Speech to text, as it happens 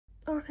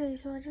Okay,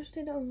 so I just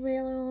did a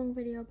really long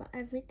video, but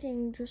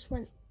everything just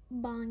went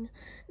bang,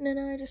 and then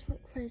I just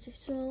went crazy.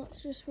 So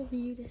let's just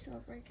review this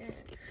over again.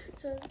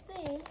 So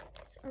this,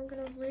 I'm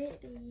gonna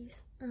rate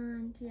these,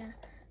 and yeah,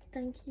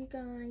 thank you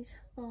guys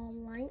for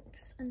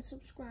likes and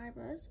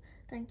subscribers.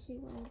 Thank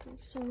you all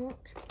so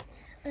much.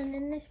 And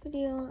in this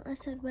video, I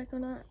said we're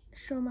gonna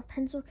show my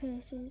pencil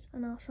cases,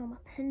 and I'll show my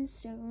pens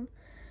soon.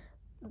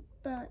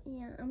 But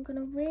yeah, I'm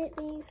gonna rate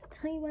these,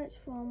 tell you where it's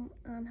from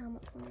and how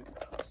much money they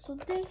cost. So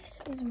this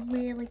is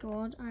really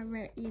good. I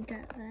rate you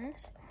get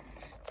this.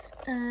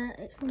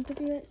 It's from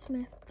WH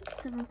Smith,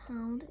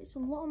 £7. It's a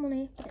lot of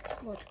money, but it's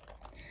good.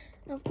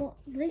 I've got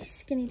this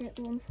Skinny Dip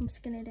one from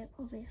Skinny Dip,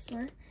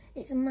 obviously.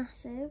 It's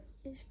massive,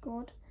 it's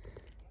good.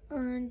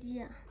 And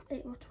yeah,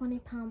 it was £20,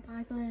 but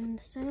I got it in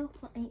the sale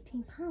for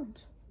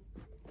 £18.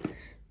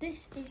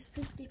 This is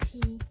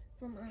 50p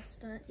from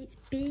Asda. It's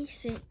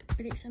basic,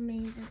 but it's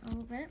amazing. I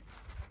love it.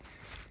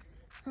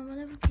 And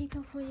whenever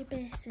people call you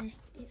basic,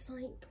 it's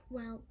like,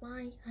 well,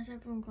 why has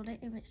everyone got it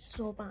if it's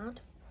so bad?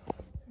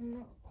 I'm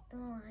not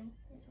gonna lie,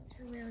 it's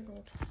actually really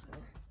good, so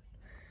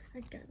I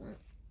get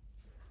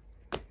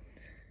that.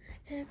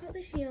 Yeah, I've got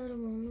this Yoda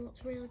one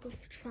that's really good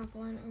for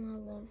travelling, and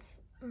I love.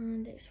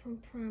 And it's from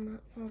Primark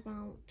for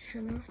about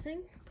 £10,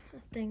 I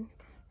think.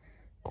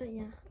 But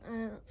yeah,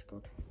 that's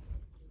good.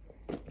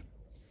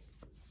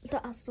 The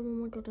Asda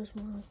one was good as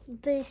well.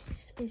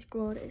 This is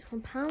good. It's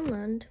from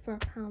Poundland for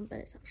 £1, but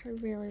it's actually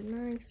really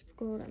nice,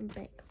 good and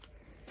big.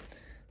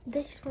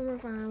 This from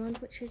River Island,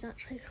 which is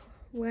actually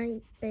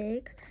quite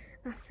big.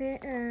 I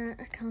fit a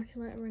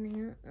calculator in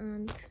here,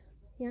 and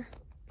yeah,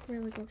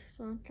 really good.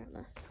 So I'll get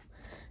this.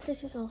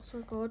 This is also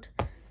good.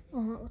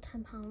 Oh, that was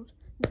 £10.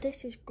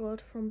 This is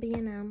good from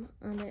B&M,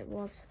 and it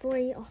was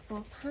 £3 or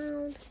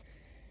 £4.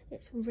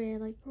 It's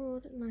really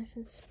good, nice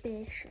and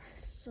spacious.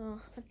 So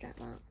I'd get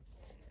that.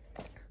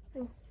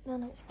 Oh,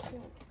 no, it's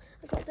cute.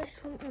 I got this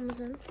from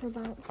Amazon for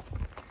about,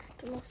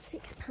 I don't know,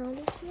 £6 or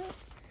something.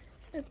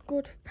 It's a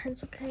good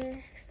pencil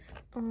case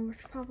or a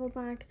travel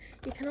bag.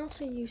 You can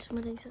also use some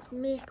of these as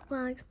makeup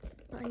bags,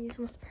 but I use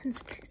them as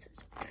pencil cases.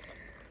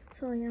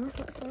 So yeah,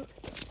 that's that.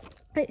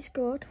 It's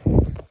good.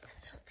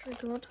 It's actually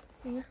good.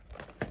 Yeah.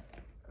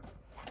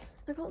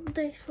 I got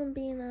this from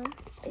B&M.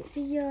 It's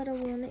a Yoda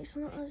one. It's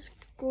not as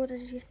good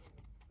as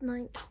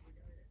like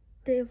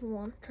the other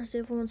one, because the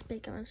other one's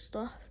bigger and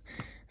stuff.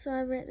 So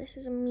I rate this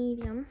as a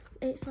medium.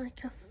 It's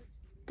like a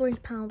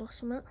 £3 or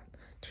something,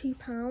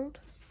 £2.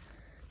 But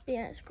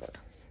yeah, it's good.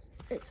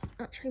 It's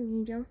actually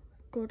medium,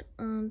 good,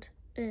 and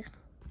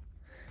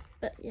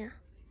but yeah.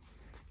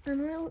 I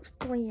know it looks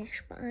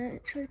boyish, but I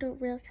actually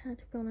don't really care,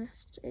 to be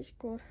honest. It's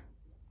good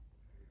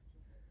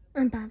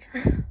and bad.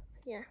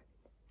 Yeah,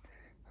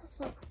 that's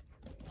that.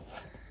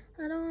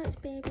 I know it's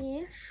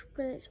babyish,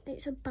 but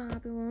it's a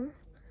Barbie one.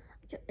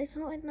 It's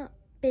not in that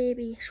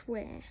babyish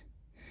way.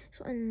 It's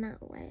not in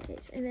that way,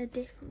 it's in a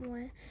different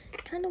way.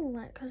 It's kind of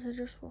wet because I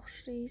just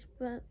washed these,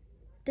 but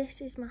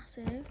this is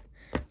massive.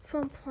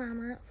 From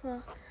Primark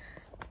for,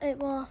 it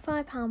was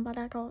 £5, but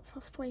I got it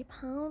for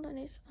 £3, and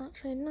it's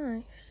actually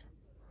nice.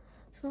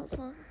 So that's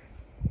that.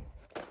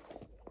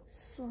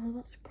 So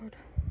that's good.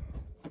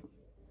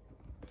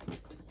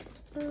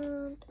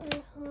 And I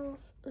have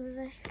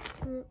this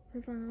from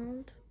River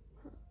Island.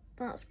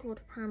 That's good,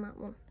 Primark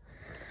one.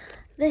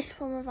 This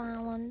from River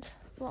Island.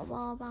 What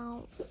was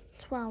about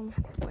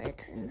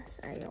 £12 in the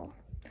sale,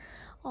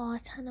 or a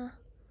tenner,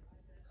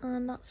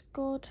 and that's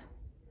good.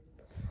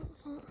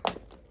 What's that?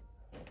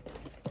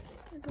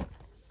 I got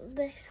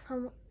this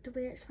from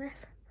WH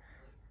Smith.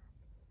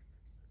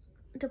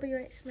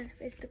 WH Smith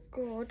is the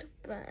good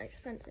but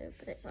expensive,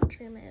 but it's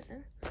actually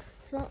amazing.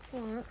 So that's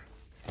that.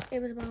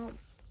 It was about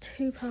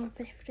 £2.50,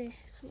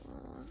 something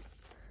like that.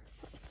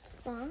 That's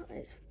that.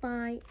 It's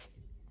by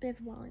Viv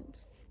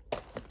Wines.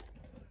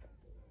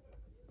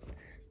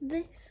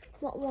 This,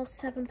 what was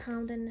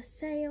 £7 in the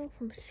sale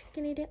from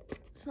Skinny Dip.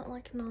 It's not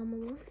like a normal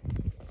one.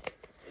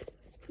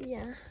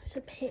 Yeah, it's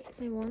a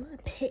pick-me one. A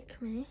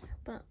pick-me,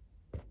 but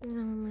you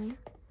know what I mean.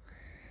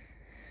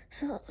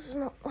 So it's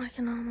not like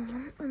a normal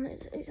one, and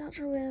it's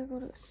actually really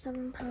good. It's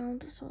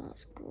 £7, so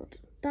that's good.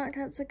 That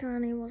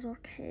Katsugani was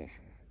okay.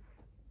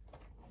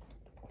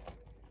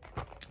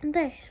 And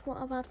this,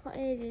 what I've had for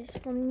ages,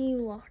 from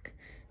New Look.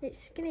 It's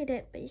Skinny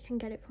Dip, but you can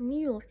get it from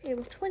New Look. It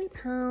was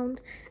 £20,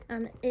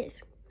 and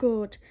it's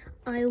good.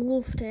 I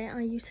loved it. I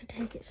used to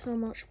take it so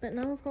much, but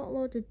now I've got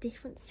loads of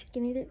different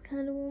Skinny Dip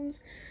kind of ones,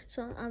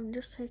 so I'm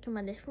just taking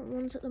my different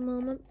ones at the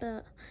moment,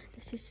 but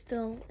this is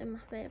still in my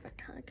favourite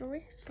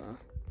category. So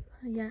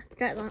yeah,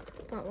 get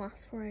that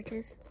lasts for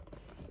ages.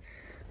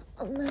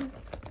 And then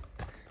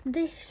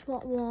this,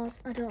 what was,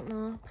 I don't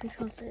know,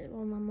 because it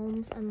was my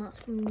mum's, and that's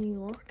from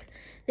New Look.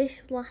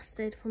 This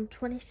lasted from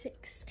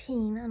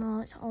 2016. I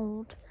know it's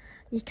old,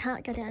 you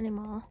can't get it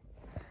anymore,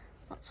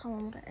 that's how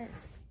old it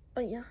is.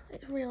 But yeah,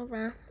 it's real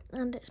rare,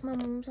 and it's my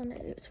mum's, and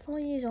it's 4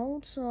 years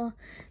old, so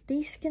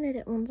these Skinny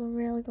Dip ones are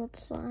really good,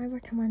 so I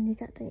recommend you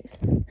get these.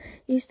 It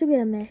used to be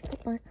a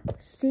makeup bag.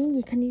 See,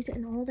 you can use it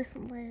in all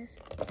different ways.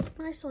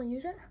 I still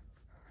use it.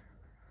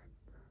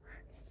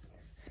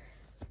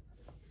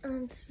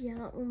 And yeah,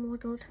 that one was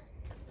good.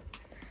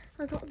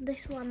 I got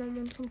this lemon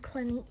one from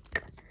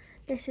Clinique.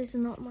 This is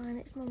not mine,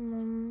 it's my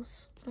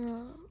mum's.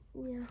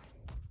 Yeah,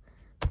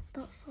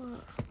 that's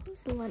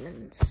the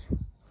lemons.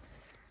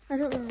 I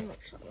don't know how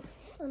much that was.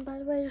 And by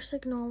the way, just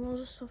ignore all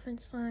the stuff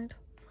inside.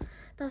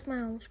 That's my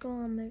own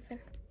school I'm moving.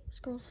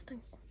 School's a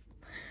thing.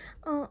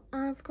 Oh,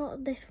 I've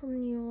got this from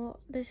New York.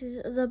 This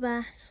is the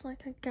best.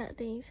 Like, I get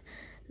these.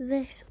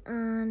 This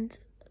and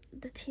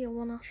the teal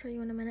one, I'll show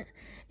you in a minute.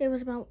 It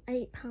was about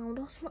 £8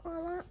 or something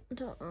like that. I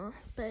don't know,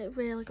 but it's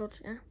really good,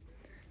 yeah.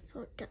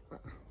 So get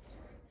that.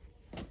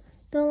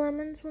 The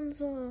lemons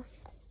ones are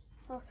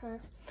okay.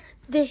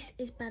 This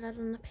is better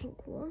than the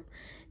pink one.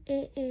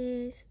 It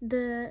is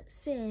the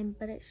same,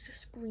 but it's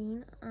just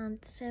green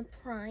and same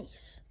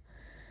price.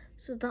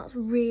 So that's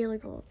really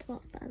good.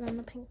 That's better than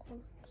the pink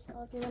one. So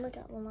if you want to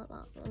get one like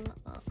that, one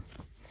like that.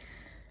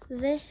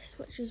 This,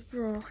 which is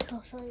broke,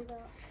 I'll show you the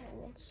actual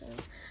one soon.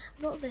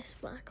 I got this,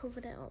 but I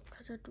covered it up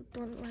because I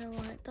don't really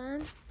like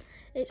them.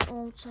 It's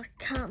old, so I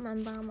can't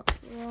remember how much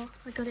it was.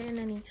 I got it in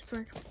an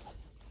Easter egg.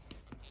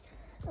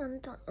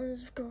 And that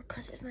one's good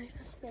because it's nice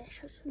and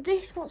spacious.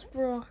 This one's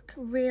broke.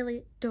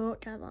 Really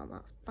don't get that.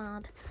 That's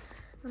bad.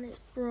 And it's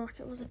broke.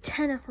 It was a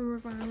tenner from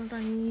River Island and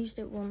I used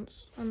it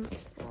once. And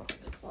it's broke.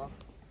 Oh,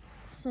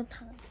 so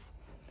tired.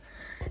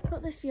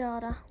 Got this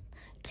Yada.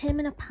 Came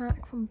in a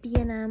pack from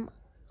B&M.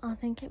 I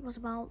think it was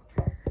about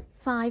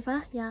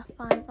 £5. Yeah,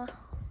 £5.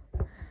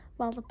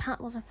 Well, the pack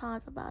was a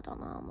 £5, but I don't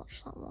know how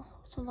much that was.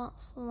 So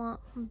that's that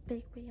from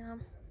big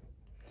B&M.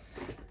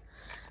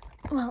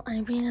 Well,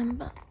 any B&M,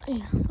 but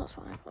yeah, that's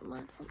what I got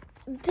mine from.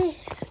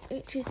 This,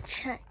 which is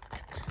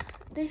checked.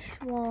 This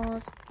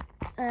was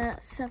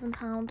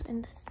 £7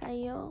 in the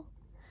sale.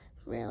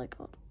 Really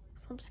good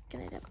from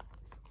Skinny Dip.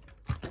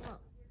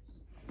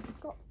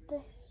 Got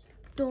this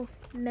Dove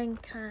Men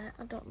Care.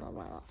 I don't know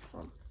where that's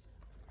from,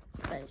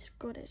 but it's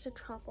good. It's a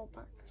travel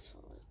bag, so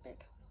it's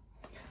big.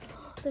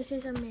 This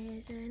is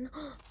amazing.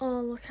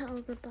 Oh, look at how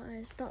good that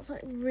is. That's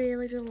like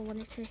really dull when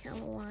you take it out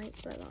of the light,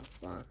 but that's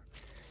that.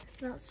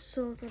 That's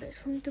so good. It's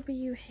from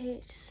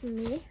WH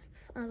Smith,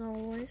 as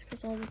always,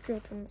 because all the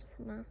good ones are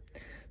from there.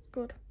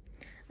 Good.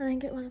 I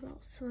think it was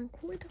about £7,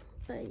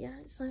 but yeah,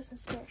 it's nice and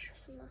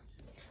spacious in there.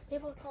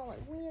 People call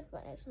it weird,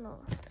 but it's not.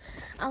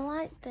 I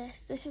like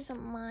this. This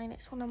isn't mine.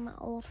 It's one of my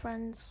old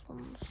friends'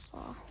 ones.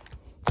 So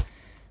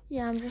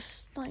yeah, I'm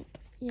just like,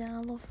 yeah,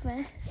 I love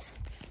this.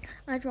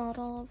 I draw it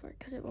all over it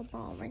because it was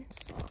boring,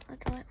 so I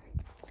drew it.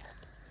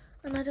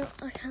 And I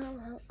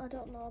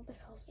don't know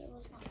because it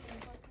was my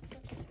friends, like I said.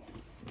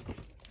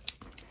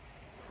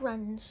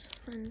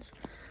 Friends.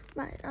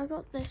 Right, I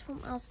got this from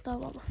Asda,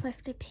 what, for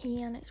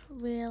 50p, and it's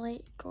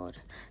really good.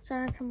 So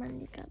I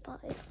recommend you get that.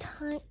 It's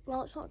tight.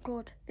 Well, it's not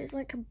good. It's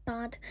like a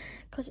bad,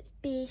 because it's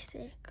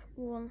basic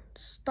one.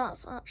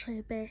 That's actually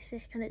a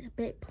basic, and it's a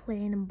bit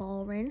plain and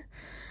boring.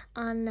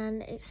 And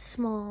then it's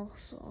small,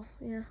 so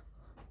yeah.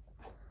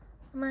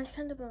 Mine's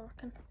kind of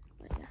broken,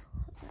 but yeah,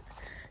 that's it.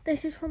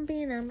 This is from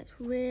B&M. It's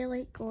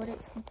really good.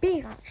 It's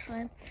big,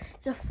 actually.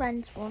 It's a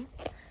friend's one,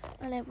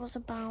 and it was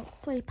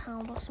about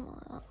 £3 or something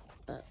like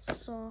that. But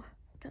so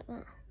get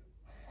that.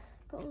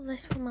 Got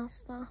this from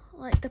Asda.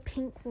 I like the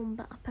pink one,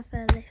 but I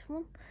prefer this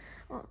one.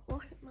 Oh,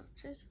 look, it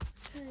matches.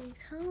 Can you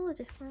tell the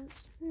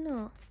difference?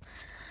 No.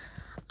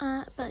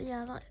 But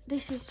yeah,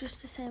 this is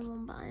just the same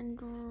one, but in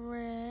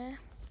grey.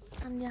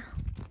 And yeah,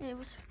 it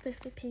was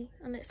 50p,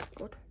 and it's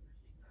good.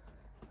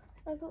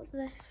 I got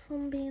this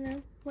from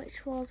B&M,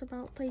 which was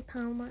about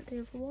 £3 like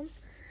the other one,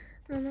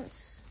 and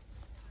that's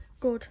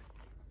good.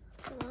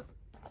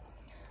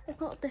 I've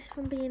got this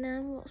from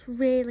B&M. What's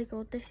really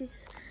good. This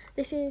is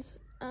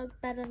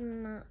better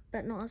than that,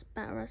 but not as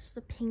better as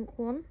the pink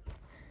one.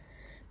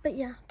 But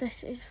yeah,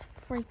 this is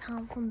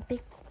 £3 from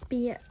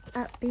B&M.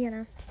 I don't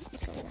know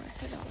why I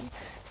said that one,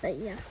 but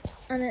yeah,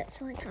 and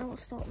it's like out of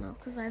stock now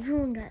because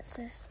everyone gets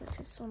this, which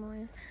is so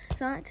annoying.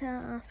 So I had to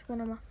ask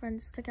one of my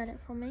friends to get it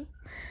for me.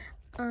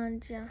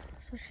 And yeah,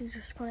 so she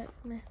just got it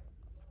for me.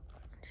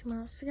 She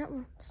managed to get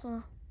one,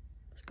 so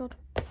it's good.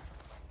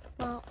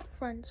 Well,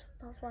 friends,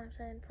 that's why I'm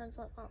saying friends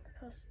like that,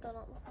 because they're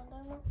not my friend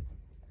anymore.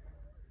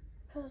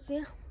 Because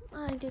yeah,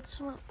 I did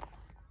something.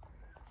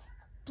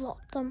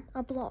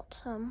 I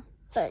blocked them.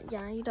 But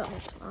yeah, you don't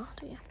need to know,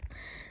 do you?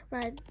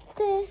 Right,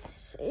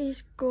 this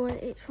is good.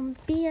 It's from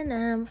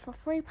B&M for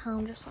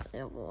 £3, just like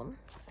the other one.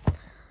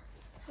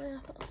 So yeah,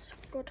 that's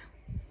good.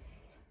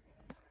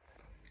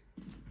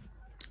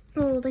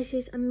 Oh, this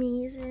is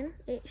amazing.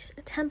 It's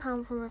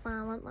 £10 from River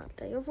Island like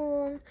the other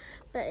one,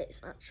 but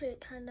it's actually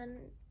kind of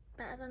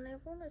better than the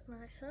other one. It's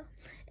nicer,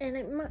 and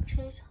it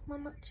matches my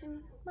matching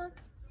bag.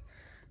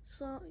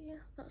 So yeah,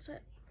 that's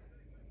it.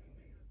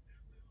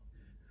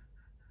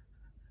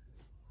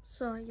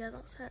 So yeah,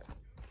 that's it.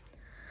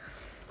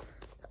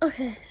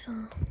 Okay, so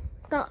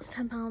that's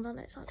 £10 and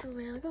it's actually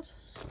really good.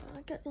 So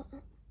I get that.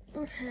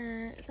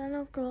 Okay, then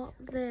I've got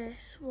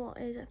this, what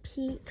is a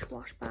peach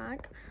wash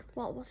bag,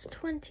 what was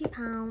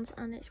 £20,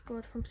 and it's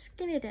good from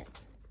Skinny Dip.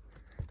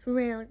 It's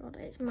really good,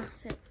 it's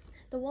massive.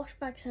 The wash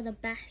bags are the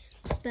best,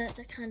 but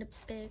they're kind of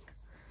big,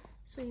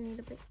 so you need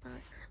a big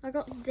bag. I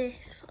got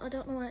this, I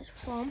don't know where it's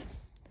from,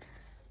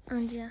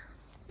 and yeah,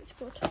 it's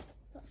good.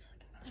 That's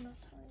I can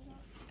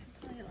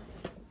tell you that.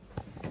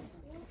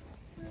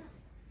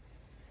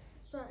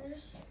 So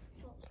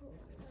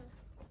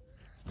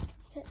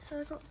okay, so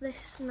I got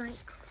this Nike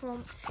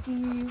from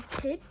Skew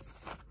Kids,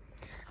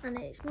 and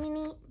it's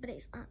mini, but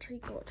it's actually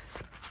good.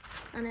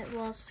 And it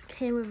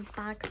came with a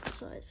bag,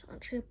 so it's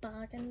actually a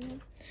bag, and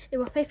it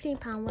was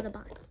 £15 with a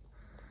bag.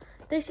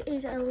 This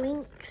is a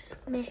Lynx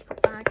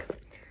makeup bag,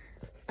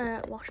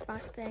 wash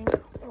bag thing,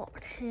 what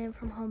came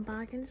from Home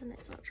Bargains, and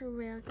it's actually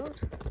really good.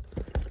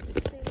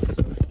 Let's see what's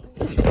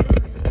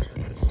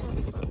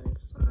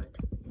inside.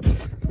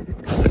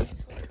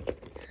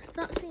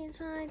 That's the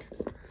inside,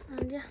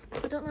 and yeah,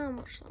 I don't know how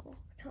much that was.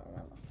 I can't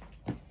remember.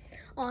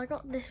 Oh, I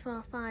got this for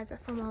a £5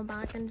 from Home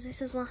Bargains. This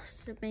has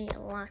lasted me a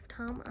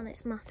lifetime, and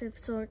it's massive,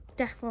 so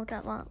definitely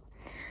get that.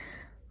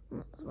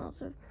 That's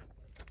massive.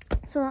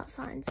 So that's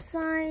that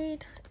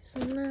inside. It's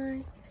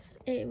nice.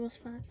 It was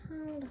 £5,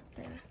 I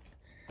think.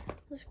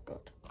 That's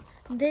good.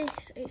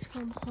 This is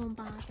from Home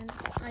Bargains.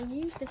 I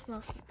use this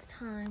most of the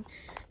time.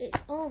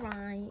 It's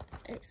alright.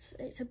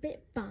 It's a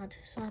bit bad,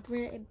 so I'd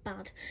rate it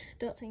bad.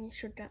 Don't think you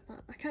should get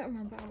that. I can't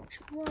remember how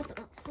much it was, but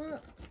that's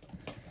that.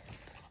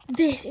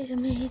 This is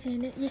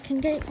amazing. You can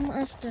get it from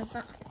Asda,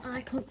 but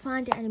I couldn't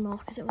find it anymore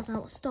because it was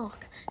out of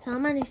stock. So I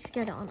managed to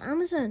get it on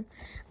Amazon.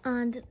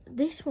 And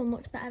this one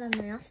looked better than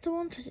the Asda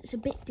one because it's a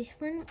bit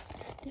different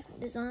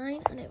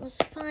design. And it was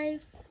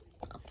 £4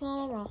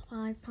 or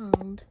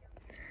 £5.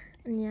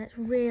 And yeah, it's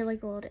really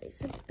good.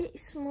 It's a bit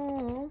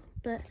small,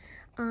 but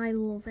I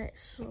love it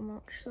so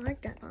much. So I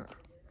get that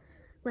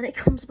when it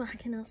comes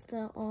back in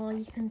Asda, or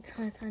you can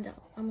try and find it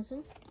on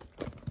Amazon.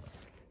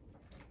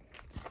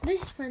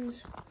 This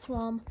friend's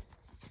from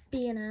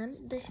B&M.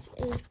 This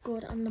is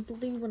good, and the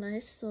blue one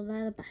is, so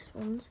they're the best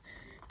ones.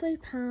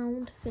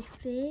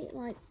 £3.50,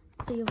 like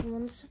the other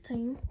ones, I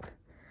think.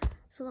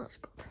 So that's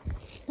good.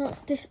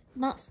 That's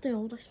the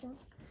oldest one.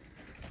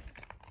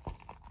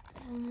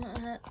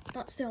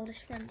 That's the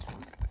oldest friend's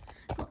one.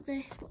 Got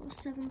this, what was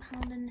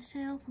 £7 in the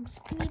sale from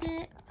Skinny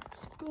Dip.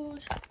 It's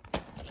good.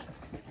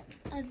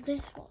 And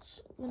this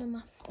was one of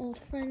my old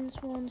friends'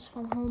 ones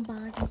from Home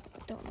Bargains,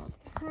 but I don't know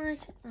the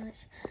price, and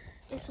it's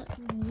like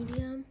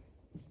medium.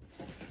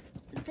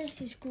 This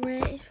is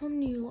great. It's from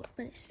New Look,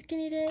 but it's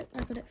Skinny Dip.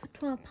 I got it for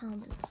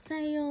 £12 in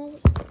sale.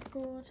 It's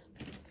good.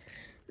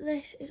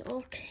 This is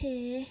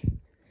okay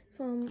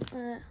from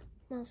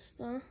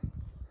Asda,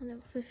 and it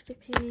was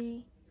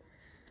 50p.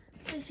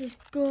 This is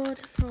good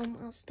from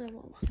Asda,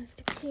 what was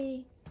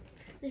 50p.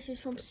 This is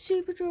from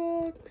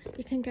Superdrug.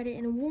 You can get it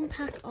in a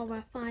 1-pack or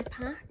a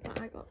 5-pack,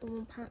 but I got the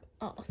 1-pack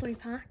or a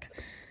 3-pack.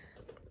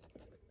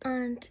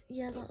 And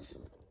yeah, that's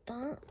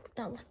that.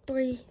 That was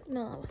 £4.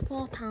 No,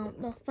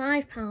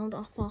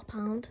 £5 or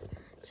 £4.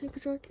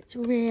 Superdrug. It's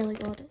really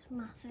good. It's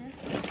massive.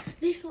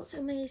 This one's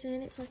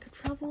amazing. It's like a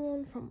travel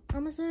one from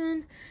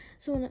Amazon.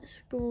 Someone at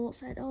school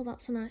said, "Oh,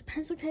 that's a nice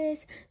pencil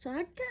case." So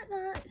I get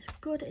that. It's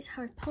good. It's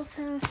Harry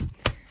Potter.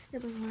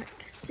 It was like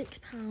 £6.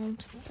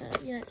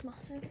 Yeah, it's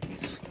massive.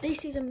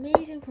 This is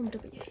amazing from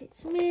WH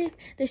Smith.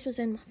 This was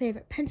in my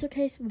favourite pencil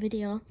case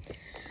video.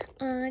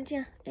 And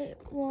yeah, it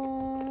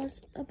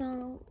was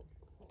about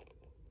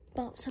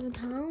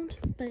 £7,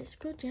 but it's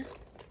good, yeah.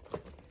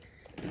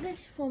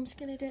 This from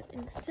Skinny Dip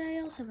in the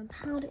sale,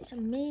 £7. It's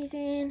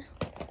amazing.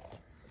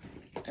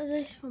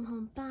 This from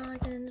Home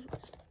Bargains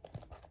was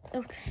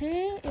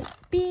okay. It's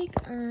big,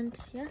 and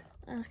yeah,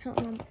 I can't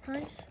remember the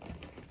price.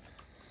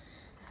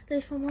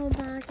 This from Home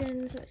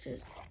Bargains, which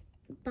is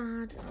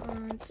bad,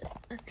 and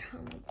I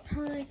can't remember the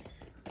price.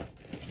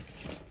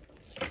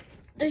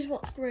 This is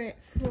what's great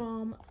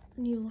from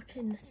New Look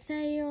in the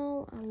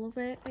sale. I love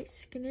it. It's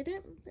Skinny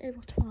Dip. It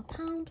was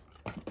 £12.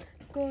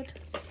 Good.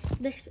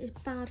 This is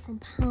bad from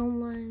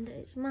Poundland.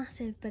 It's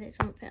massive, but it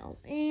doesn't fit all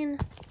in.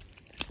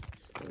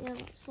 So yeah,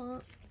 that's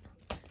that.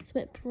 It's a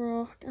bit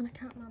broke, and I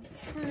can't remember the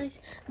price.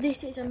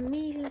 This is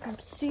amazing from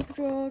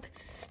Superdrug.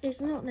 It's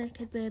not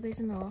Naked Babies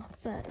enough,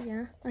 but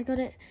yeah, I got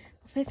it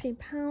for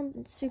 £15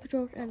 in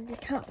Superdrug, and you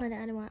can't find it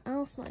anywhere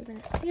else, not even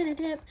a Skinny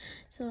Dip,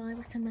 so I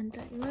recommend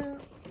getting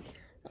that.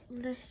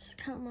 This,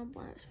 can't remember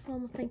where it's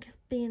from, I think it's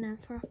B&M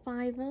for a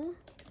 £5.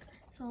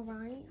 It's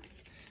alright.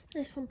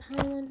 This from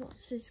Poundland,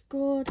 what's is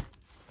good.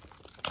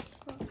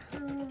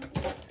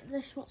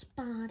 This what's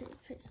bad, it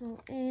fits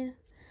not in.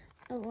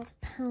 It was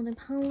 £1 in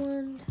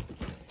Poundland.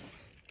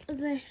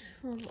 This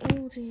from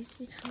Aldi's,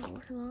 you can't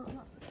look at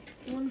that.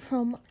 One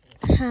from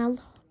Hell,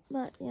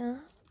 but yeah,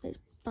 it's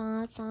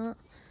bad, that.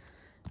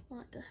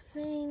 Like the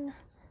thing.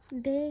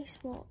 This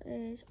what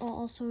is,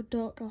 also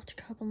don't go to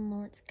Cobham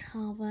Lawrence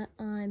Calvert.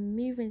 I'm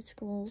moving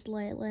schools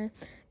lately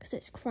because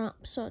it's crap,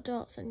 so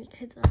don't send your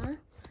kids there.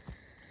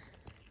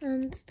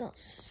 And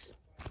that's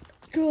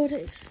good.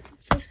 It's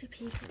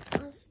 50p from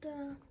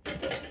Asda.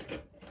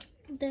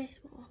 This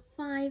was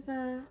a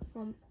 £5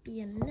 from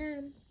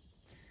B&M.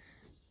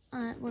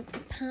 With the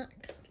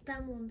pack.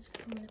 Them ones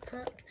come in a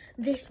pack.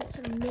 This looks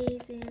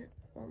amazing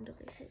from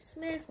WH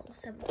Smith. What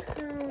was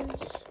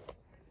 £7.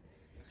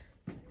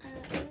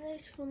 And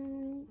this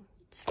from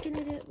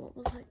Skinny Dip, what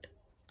was like,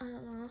 I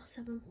don't know,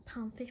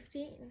 £7.50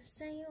 in a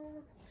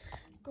sale.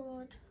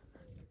 Good.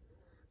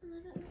 And I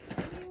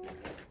don't know.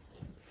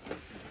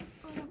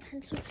 Oh,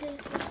 pencil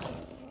cases,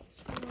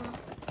 so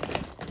that's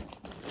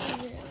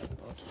really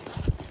good.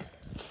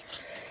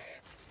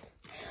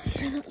 So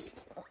yeah, that's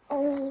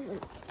all of them.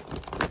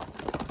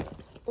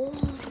 All of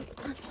them.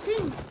 I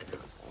think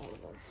that's all of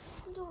them.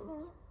 I don't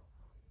know.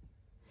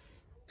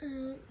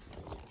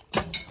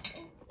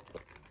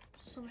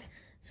 Sorry.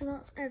 So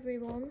that's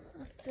everyone,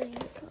 I think.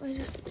 Let me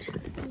just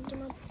check under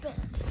my bed.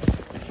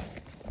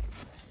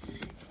 Let's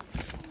see.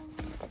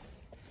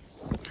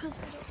 Because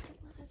I don't think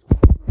that is all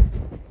of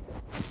them.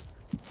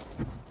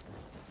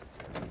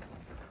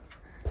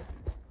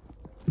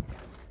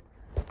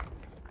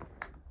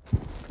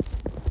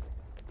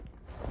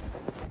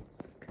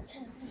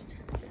 Okay, I'll just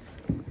check.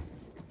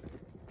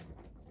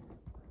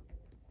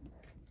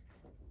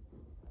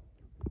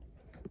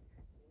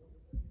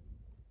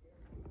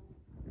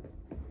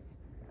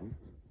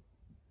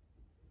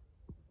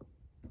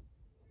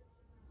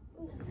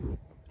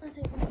 I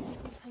think that's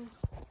everything.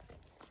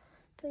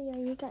 But yeah,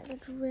 you get the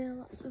drill,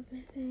 that's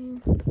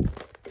everything.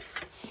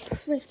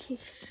 Pretty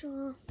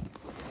sure.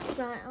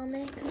 Right, I'll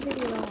make a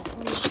video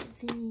on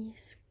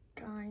these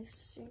guys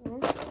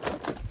soon.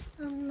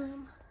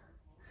 And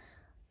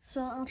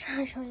so I'll try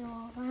to show you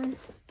all then.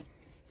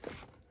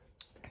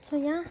 So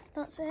yeah,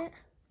 that's it.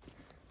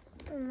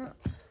 And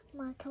that's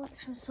my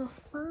collection so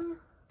far.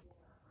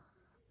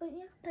 But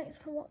yeah, thanks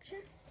for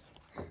watching.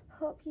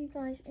 Hope you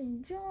guys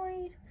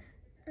enjoyed.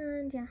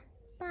 And yeah,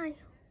 bye.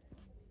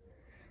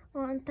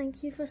 Oh, and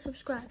thank you for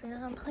subscribing,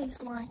 and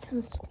please like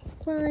and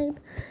subscribe.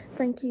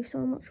 Thank you so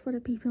much for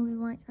the people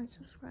who like and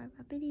subscribe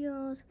our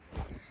videos.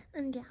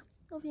 And yeah,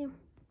 love you.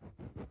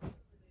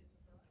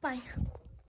 Bye.